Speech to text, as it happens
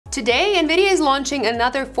Today, Nvidia is launching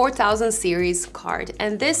another 4000 series card,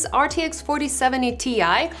 and this RTX 4070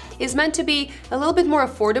 Ti is meant to be a little bit more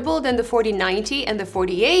affordable than the 4090 and the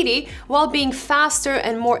 4080, while being faster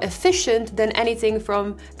and more efficient than anything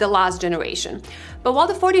from the last generation. But while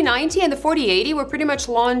the 4090 and the 4080 were pretty much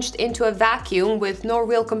launched into a vacuum with no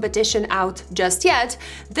real competition out just yet,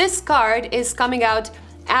 this card is coming out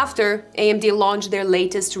after AMD launched their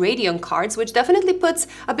latest Radeon cards, which definitely puts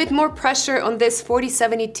a bit more pressure on this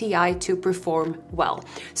 4070 Ti to perform well.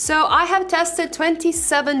 So I have tested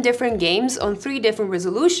 27 different games on 3 different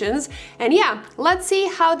resolutions, and yeah, let's see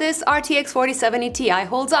how this RTX 4070 Ti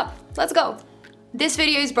holds up. Let's go! This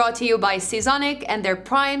video is brought to you by Seasonic and their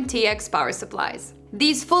Prime TX power supplies.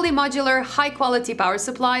 These fully modular, high-quality power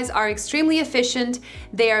supplies are extremely efficient.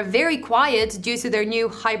 They are very quiet due to their new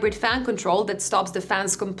hybrid fan control that stops the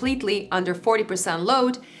fans completely under 40%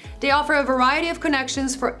 load. They offer a variety of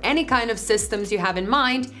connections for any kind of systems you have in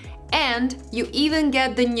mind, and you even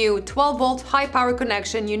get the new 12-volt high-power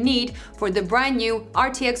connection you need for the brand new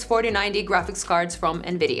RTX 4090 graphics cards from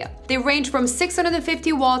Nvidia. They range from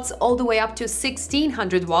 650 watts all the way up to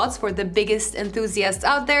 1600 watts for the biggest enthusiasts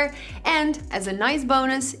out there, and as a nice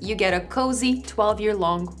bonus, you get a cozy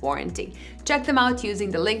 12-year-long warranty. Check them out using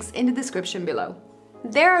the links in the description below.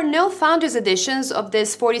 There are no Founders Editions of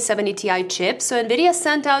this 4070 Ti chip, so Nvidia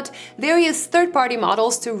sent out various third-party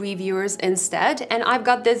models to reviewers instead, and I've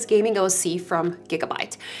got this gaming OC from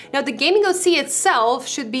Gigabyte. Now, the gaming OC itself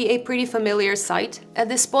should be a pretty familiar sight at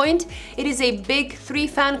this point. It is a big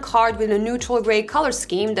 3-fan card with a neutral gray color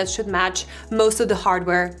scheme that should match most of the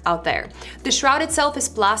hardware out there. The shroud itself is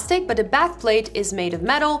plastic, but the backplate is made of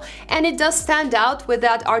metal, and it does stand out with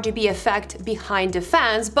that RGB effect behind the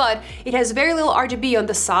fans, but it has very little RGB on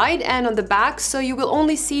the side and on the back, so you will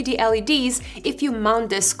only see the LEDs if you mount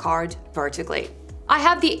this card vertically. I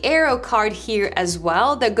have the Aero card here as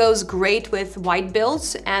well that goes great with white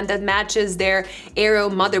builds and that matches their Aero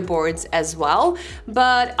motherboards as well.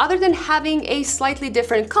 But other than having a slightly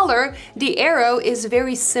different color, the Aero is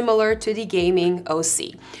very similar to the gaming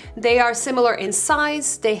OC. They are similar in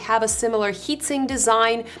size, they have a similar heatsink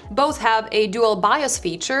design, both have a dual BIOS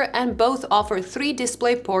feature, and both offer 3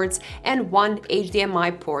 display ports and 1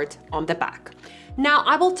 HDMI port on the back. Now,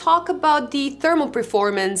 I will talk about the thermal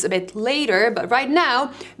performance a bit later, but right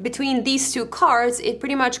now, between these 2 cards, it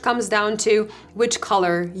pretty much comes down to which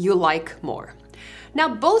color you like more.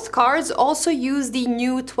 Now, both cards also use the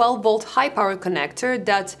new 12-volt high-power connector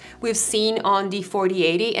that we've seen on the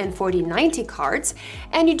 4080 and 4090 cards,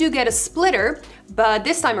 and you do get a splitter, but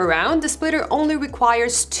this time around, the splitter only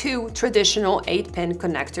requires 2 traditional 8-pin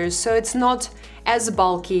connectors, so it's not as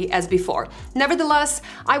bulky as before. Nevertheless,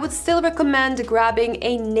 I would still recommend grabbing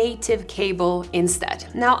a native cable instead.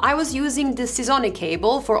 Now, I was using the Seasonic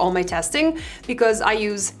cable for all my testing because I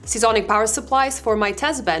use Seasonic power supplies for my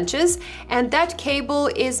test benches, and that cable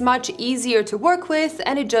is much easier to work with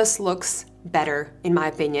and it just looks better, in my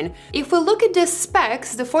opinion. If we look at the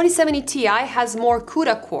specs, the 4070 Ti has more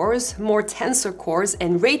CUDA cores, more tensor cores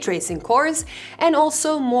and ray tracing cores, and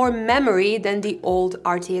also more memory than the old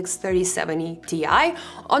RTX 3070 Ti,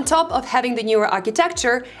 on top of having the newer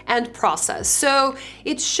architecture and process. So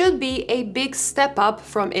it should be a big step up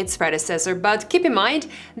from its predecessor, but keep in mind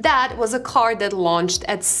that was a card that launched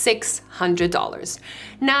at $600.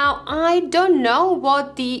 Now, I don't know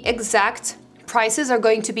what the exact prices are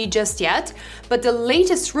going to be just yet, but the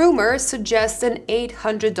latest rumor suggests an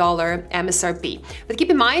 $800 MSRP. But keep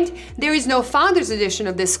in mind, there is no Founders Edition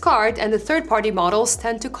of this card, and the third-party models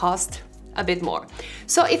tend to cost a bit more.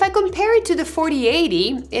 So if I compare it to the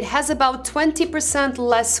 4080, it has about 20%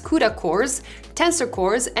 less CUDA cores, tensor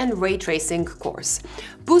cores, and ray tracing cores.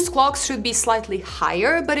 Boost clocks should be slightly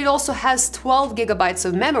higher, but it also has 12 gigabytes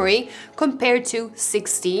of memory compared to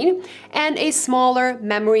 16, and a smaller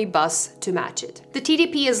memory bus to match it. The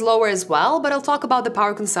TDP is lower as well, but I'll talk about the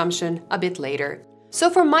power consumption a bit later. So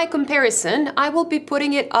for my comparison, I will be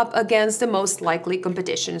putting it up against the most likely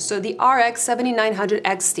competition. So the RX 7900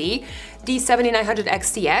 XT, the 7900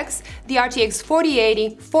 XTX, the RTX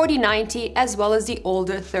 4080, 4090, as well as the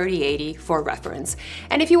older 3080 for reference.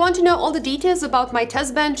 And if you want to know all the details about my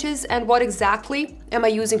test benches and what exactly am I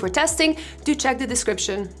using for testing, do check the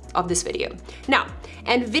description of this video. Now,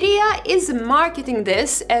 Nvidia is marketing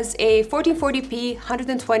this as a 1440p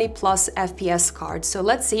 120 plus FPS card. So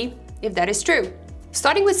let's see if that is true.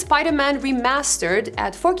 Starting with Spider-Man Remastered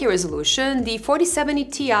at 4K resolution, the 4070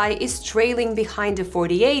 Ti is trailing behind the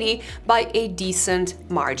 4080 by a decent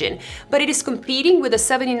margin, but it is competing with the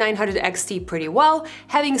 7900 XT pretty well,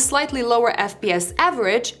 having slightly lower FPS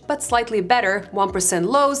average, but slightly better 1%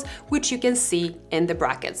 lows, which you can see in the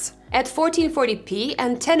brackets. At 1440p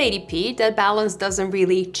and 1080p, that balance doesn't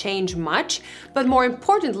really change much, but more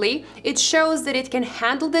importantly, it shows that it can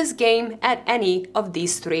handle this game at any of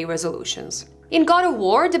these three resolutions. In God of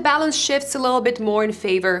War, the balance shifts a little bit more in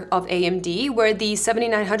favor of AMD, where the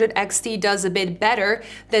 7900 XT does a bit better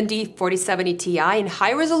than the 4070 Ti in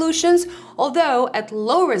high resolutions, although at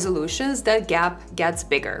low resolutions that gap gets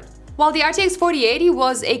bigger. While the RTX 4080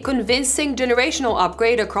 was a convincing generational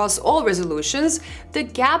upgrade across all resolutions, the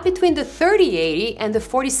gap between the 3080 and the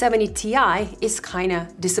 4070 Ti is kinda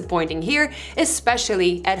disappointing here,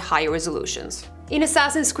 especially at higher resolutions. In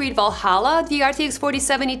Assassin's Creed Valhalla, the RTX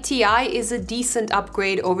 4070 Ti is a decent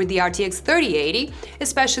upgrade over the RTX 3080,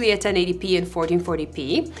 especially at 1080p and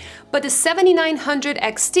 1440p, but the 7900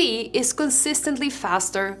 XT is consistently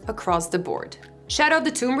faster across the board. Shadow of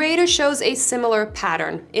the Tomb Raider shows a similar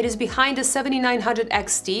pattern. It is behind the 7900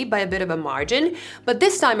 XT by a bit of a margin, but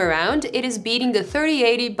this time around it is beating the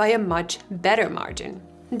 3080 by a much better margin.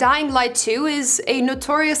 Dying Light 2 is a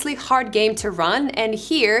notoriously hard game to run, and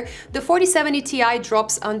here the 4070 Ti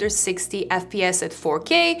drops under 60 FPS at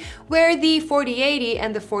 4K, where the 4080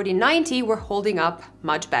 and the 4090 were holding up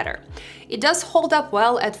much better. It does hold up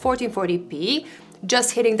well at 1440p,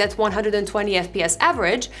 just hitting that 120 FPS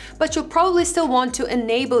average, but you'll probably still want to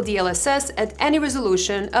enable DLSS at any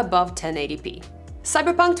resolution above 1080p.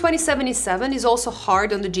 Cyberpunk 2077 is also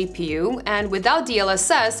hard on the GPU, and without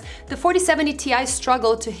DLSS, the 4070 Ti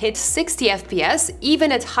struggled to hit 60 FPS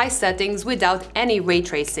even at high settings without any ray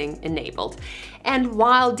tracing enabled. And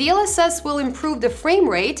while DLSS will improve the frame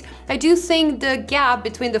rate, I do think the gap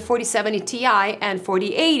between the 4070 Ti and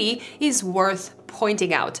 4080 is worth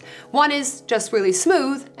pointing out. One is just really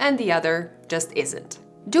smooth and the other just isn't.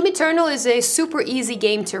 Doom Eternal is a super easy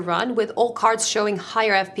game to run, with all cards showing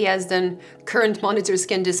higher FPS than current monitors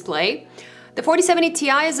can display. The 4070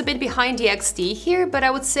 Ti is a bit behind the XT here, but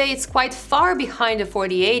I would say it's quite far behind the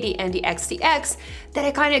 4080 and the XTX that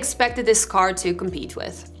I kinda expected this card to compete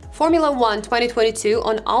with. Formula 1 2022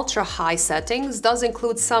 on ultra high settings does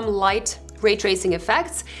include some light ray tracing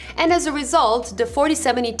effects, and as a result, the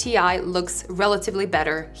 4070 Ti looks relatively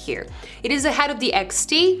better here. It is ahead of the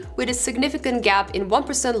XT, with a significant gap in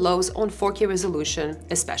 1% lows on 4K resolution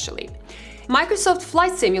especially. Microsoft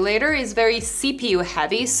Flight Simulator is very CPU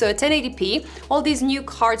heavy, so at 1080p, all these new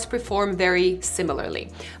cards perform very similarly.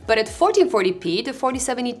 But at 1440p, the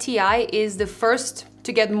 4070 Ti is the first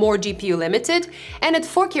to get more GPU limited, and at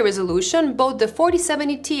 4K resolution, both the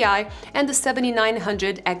 4070 Ti and the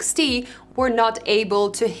 7900 XT were not able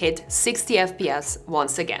to hit 60 FPS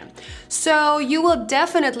once again. So you will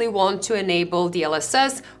definitely want to enable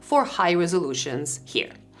DLSS for high resolutions here.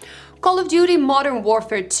 Call of Duty Modern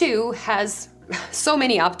Warfare 2 has so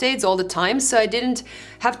many updates all the time, so I didn't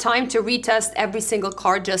have time to retest every single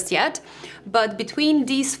card just yet. But between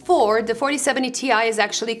these four, the 4070 Ti is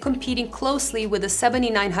actually competing closely with the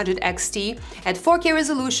 7900 XT at 4K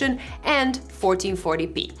resolution and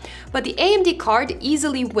 1440p. But the AMD card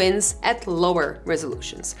easily wins at lower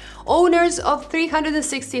resolutions. Owners of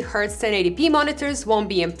 360Hz 1080p monitors won't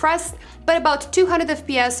be impressed, but about 200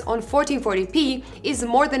 FPS on 1440p is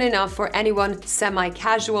more than enough for anyone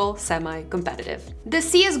semi-casual, semi-competitive. The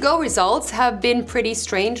CSGO results have been pretty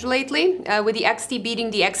strange lately, with the XT beating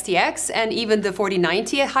the XTX and even the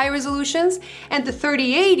 4090 at high resolutions, and the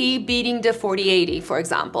 3080 beating the 4080, for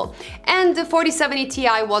example. And the 4070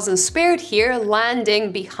 Ti wasn't spared here,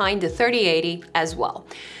 landing behind the 3080 as well.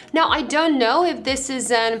 Now, I don't know if this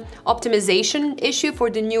is an optimization issue for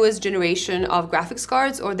the newest generation of graphics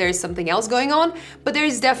cards or there's something else going on, but there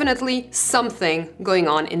is definitely something going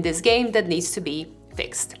on in this game that needs to be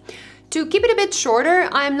fixed. To keep it a bit shorter,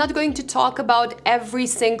 I'm not going to talk about every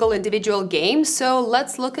single individual game, so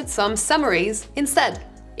let's look at some summaries instead.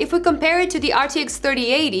 If we compare it to the RTX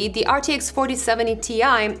 3080, the RTX 4070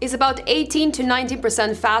 Ti is about 18 to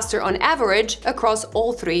 19% faster on average across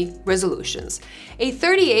all three resolutions. A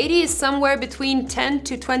 3080 is somewhere between 10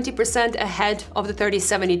 to 20% ahead of the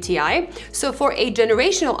 3070 Ti, so for a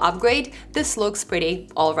generational upgrade, this looks pretty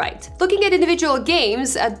alright. Looking at individual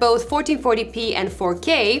games at both 1440p and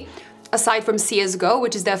 4K, aside from CSGO,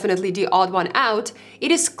 which is definitely the odd one out,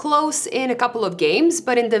 it is close in a couple of games,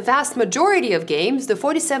 but in the vast majority of games, the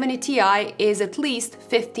 4070 Ti is at least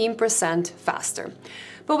 15% faster.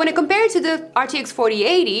 But when I compare it to the RTX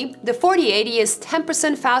 4080, the 4080 is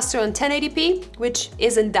 10% faster on 1080p, which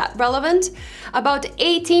isn't that relevant, about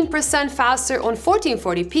 18% faster on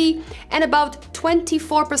 1440p, and about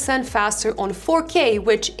 24% faster on 4K,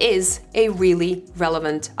 which is a really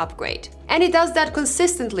relevant upgrade. and it does that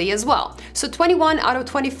consistently as well. So 21 out of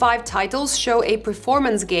 25 titles show a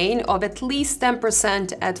performance gain of at least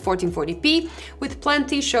 10% at 1440p, with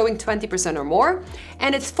plenty showing 20% or more.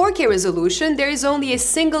 And at 4K resolution, there is only a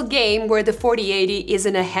single game where the 4080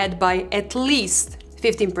 isn't ahead by at least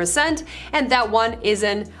 15%, and that one is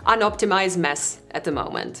an unoptimized mess at the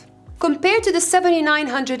moment. Compared to the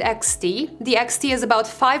 7900 XT, the XT is about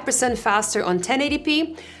 5% faster on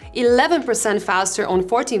 1080p, 11% faster on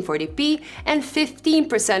 1440p, and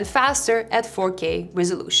 15% faster at 4K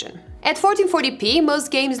resolution. At 1440p, most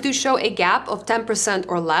games do show a gap of 10%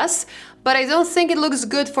 or less, but I don't think it looks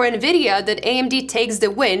good for Nvidia that AMD takes the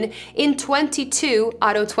win in 22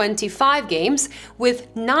 out of 25 games,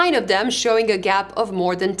 with 9 of them showing a gap of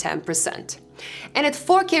more than 10%. And at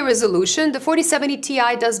 4K resolution, the 4070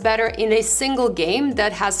 Ti does better in a single game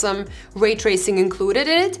that has some ray tracing included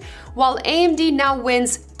in it, while AMD now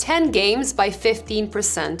wins 10 games by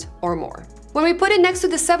 15% or more. When we put it next to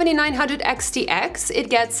the 7900 XTX, it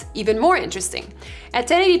gets even more interesting. At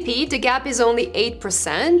 1080p, the gap is only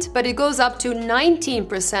 8%, but it goes up to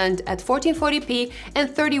 19% at 1440p and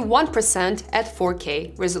 31% at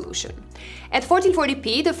 4K resolution. At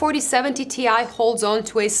 1440p, the 4070 Ti holds on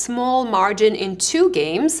to a small margin in 2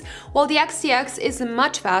 games, while the XTX is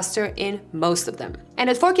much faster in most of them. And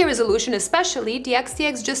at 4K resolution especially, the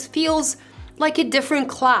XTX just feels like a different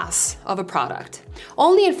class of a product.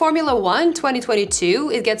 Only in Formula 1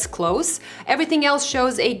 2022 it gets close, everything else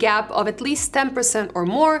shows a gap of at least 10% or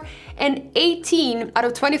more, and 18 out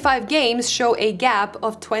of 25 games show a gap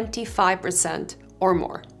of 25% or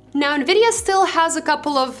more. Now, Nvidia still has a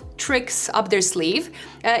couple of tricks up their sleeve.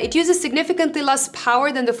 It uses significantly less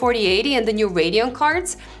power than the 4080 and the new Radeon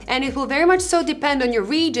cards, and it will very much so depend on your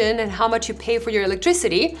region and how much you pay for your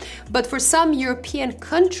electricity. But for some European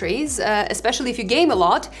countries, especially if you game a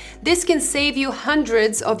lot, this can save you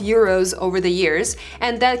hundreds of euros over the years,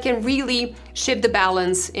 and that can really shift the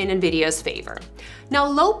balance in Nvidia's favor. Now,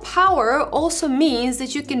 low power also means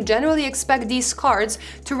that you can generally expect these cards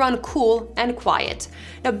to run cool and quiet.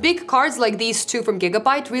 Now, big cards like these two from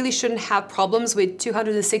Gigabyte really shouldn't have problems with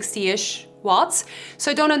 260-ish watts, so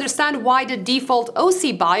I don't understand why the default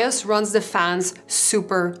OC BIOS runs the fans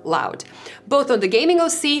super loud, both on the gaming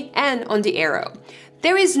OC and on the Aero.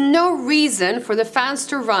 There is no reason for the fans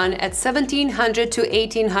to run at 1700 to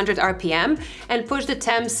 1800 RPM and push the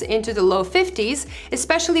temps into the low 50s,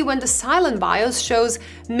 especially when the silent BIOS shows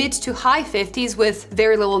mid to high 50s with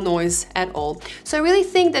very little noise at all. So I really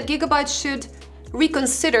think that Gigabyte should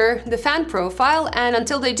reconsider the fan profile, and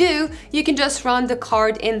until they do, you can just run the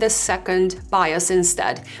card in the second BIOS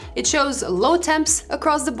instead. It shows low temps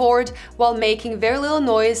across the board while making very little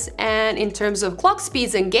noise, and in terms of clock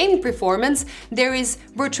speeds and gaming performance, there is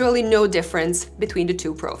virtually no difference between the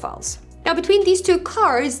two profiles. Now, between these two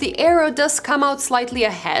cards, the Aero does come out slightly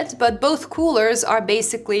ahead, but both coolers are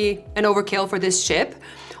basically an overkill for this chip.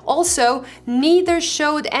 Also, neither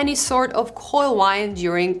showed any sort of coil whine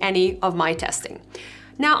during any of my testing.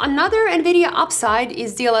 Now, another Nvidia upside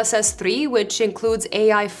is DLSS 3, which includes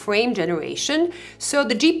AI frame generation. So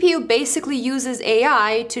the GPU basically uses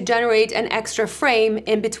AI to generate an extra frame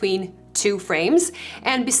in between 2 frames,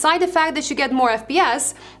 and beside the fact that you get more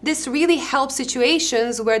FPS, this really helps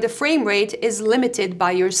situations where the frame rate is limited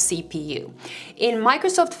by your CPU. In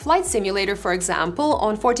Microsoft Flight Simulator, for example,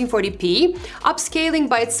 on 1440p, upscaling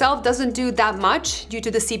by itself doesn't do that much due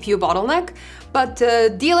to the CPU bottleneck, but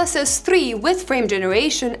DLSS 3 with frame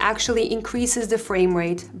generation actually increases the frame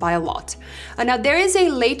rate by a lot. Now, there is a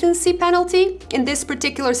latency penalty in this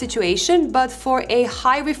particular situation, but for a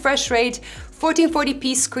high refresh rate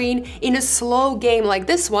 1440p screen in a slow game like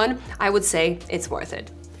this one, I would say it's worth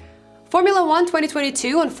it. Formula 1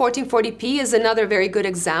 2022 on 1440p is another very good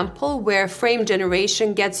example where frame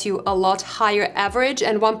generation gets you a lot higher average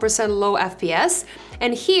and 1% low FPS.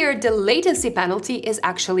 And here the latency penalty is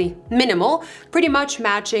actually minimal, pretty much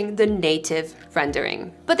matching the native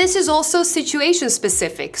rendering. But this is also situation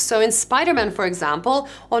specific. So in Spider-Man, for example,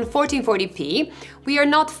 on 1440p, we are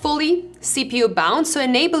not fully CPU bound, so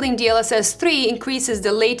enabling DLSS 3 increases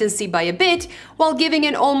the latency by a bit while giving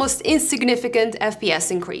an almost insignificant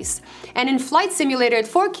FPS increase. And in Flight Simulator at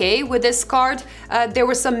 4K with this card, there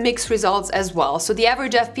were some mixed results as well. So the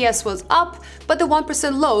average FPS was up, but the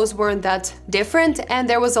 1% lows weren't that different, and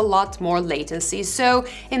there was a lot more latency. So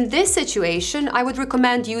in this situation, I would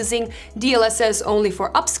recommend using DLSS only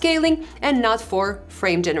for upscaling and not for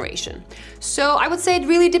frame generation. So I would say it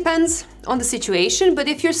really depends on the situation, but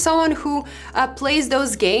if you're someone who plays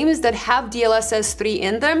those games that have DLSS 3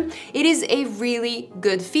 in them, it is a really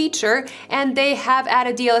good feature, and they have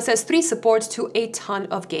added DLSS 3 support to a ton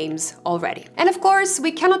of games already. And of course,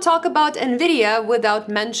 we cannot talk about Nvidia without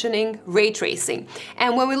mentioning ray tracing.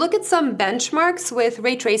 And when we look at some benchmarks with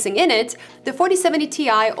ray tracing in it, the 4070 Ti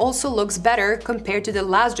also looks better compared to the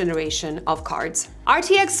last generation of cards.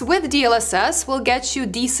 RTX with DLSS will get you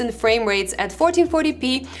decent frame rates at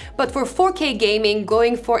 1440p, but for 4K gaming,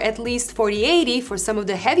 going for at least 4080 for some of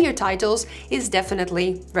the heavier titles is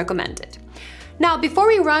definitely recommended. Now, before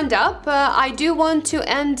we round up, I do want to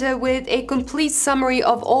end with a complete summary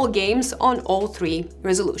of all games on all three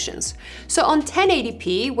resolutions. So on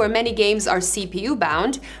 1080p, where many games are CPU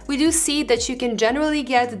bound, we do see that you can generally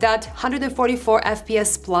get that 144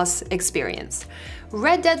 FPS plus experience.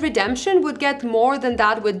 Red Dead Redemption would get more than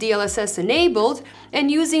that with DLSS enabled, and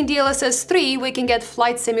using DLSS 3 we can get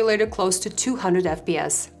Flight Simulator close to 200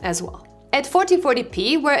 FPS as well. At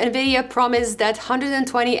 1440p, where Nvidia promised that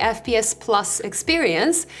 120 FPS plus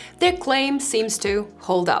experience, their claim seems to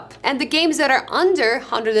hold up. And the games that are under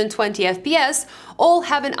 120 FPS all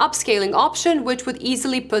have an upscaling option, which would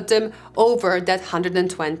easily put them over that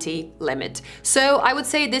 120 limit. So I would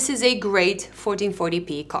say this is a great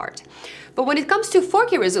 1440p card. But when it comes to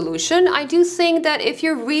 4K resolution, I do think that if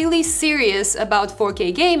you're really serious about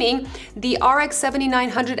 4K gaming, the RX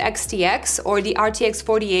 7900 XTX or the RTX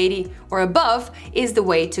 4080 or above is the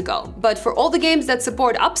way to go. But for all the games that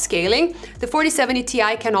support upscaling, the 4070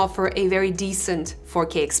 Ti can offer a very decent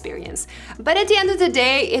 4K experience. But at the end of the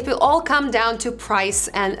day, it will all come down to price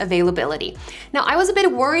and availability. Now, I was a bit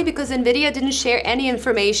worried because Nvidia didn't share any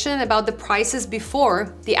information about the prices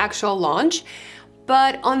before the actual launch.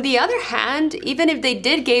 But on the other hand, even if they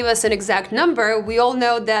did give us an exact number, we all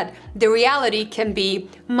know that the reality can be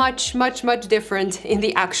much different in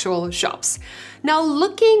the actual shops. Now,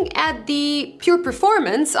 looking at the pure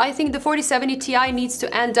performance, I think the 4070 Ti needs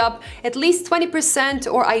to end up at least 20%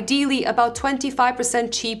 or ideally about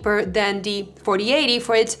 25% cheaper than the 4080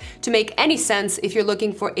 for it to make any sense if you're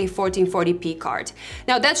looking for a 1440p card.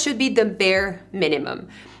 Now, that should be the bare minimum.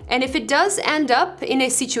 And if it does end up in a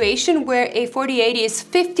situation where a 4080 is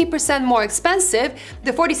 50% more expensive,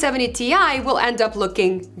 the 4070 Ti will end up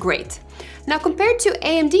looking great. Now, compared to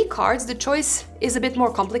AMD cards, the choice is a bit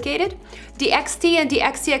more complicated. The XT and the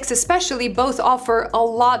XTX especially both offer a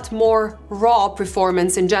lot more raw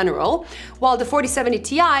performance in general, while the 4070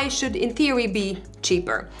 Ti should in theory be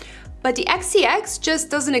cheaper. But the XTX just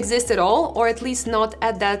doesn't exist at all, or at least not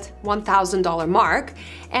at that $1,000 mark.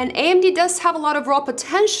 And AMD does have a lot of raw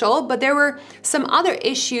potential, but there were some other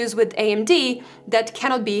issues with AMD that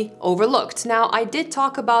cannot be overlooked. Now, I did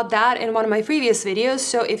talk about that in one of my previous videos,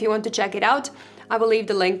 so if you want to check it out, I will leave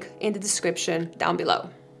the link in the description down below.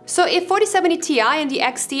 So if 4070 Ti and the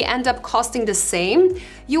XT end up costing the same,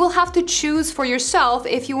 you will have to choose for yourself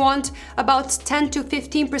if you want about 10 to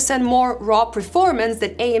 15% more raw performance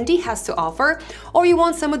that AMD has to offer, or you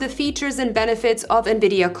want some of the features and benefits of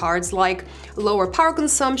Nvidia cards like lower power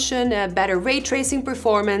consumption, better ray tracing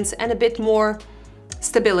performance, and a bit more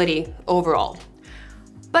stability overall.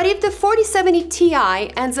 But if the 4070 Ti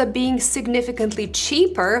ends up being significantly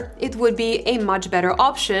cheaper, it would be a much better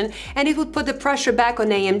option, and it would put the pressure back on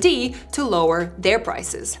AMD to lower their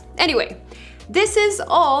prices. Anyway, this is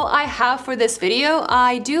all I have for this video.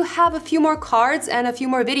 I do have a few more cards and a few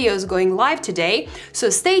more videos going live today, so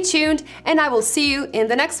stay tuned and I will see you in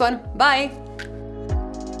the next one. Bye!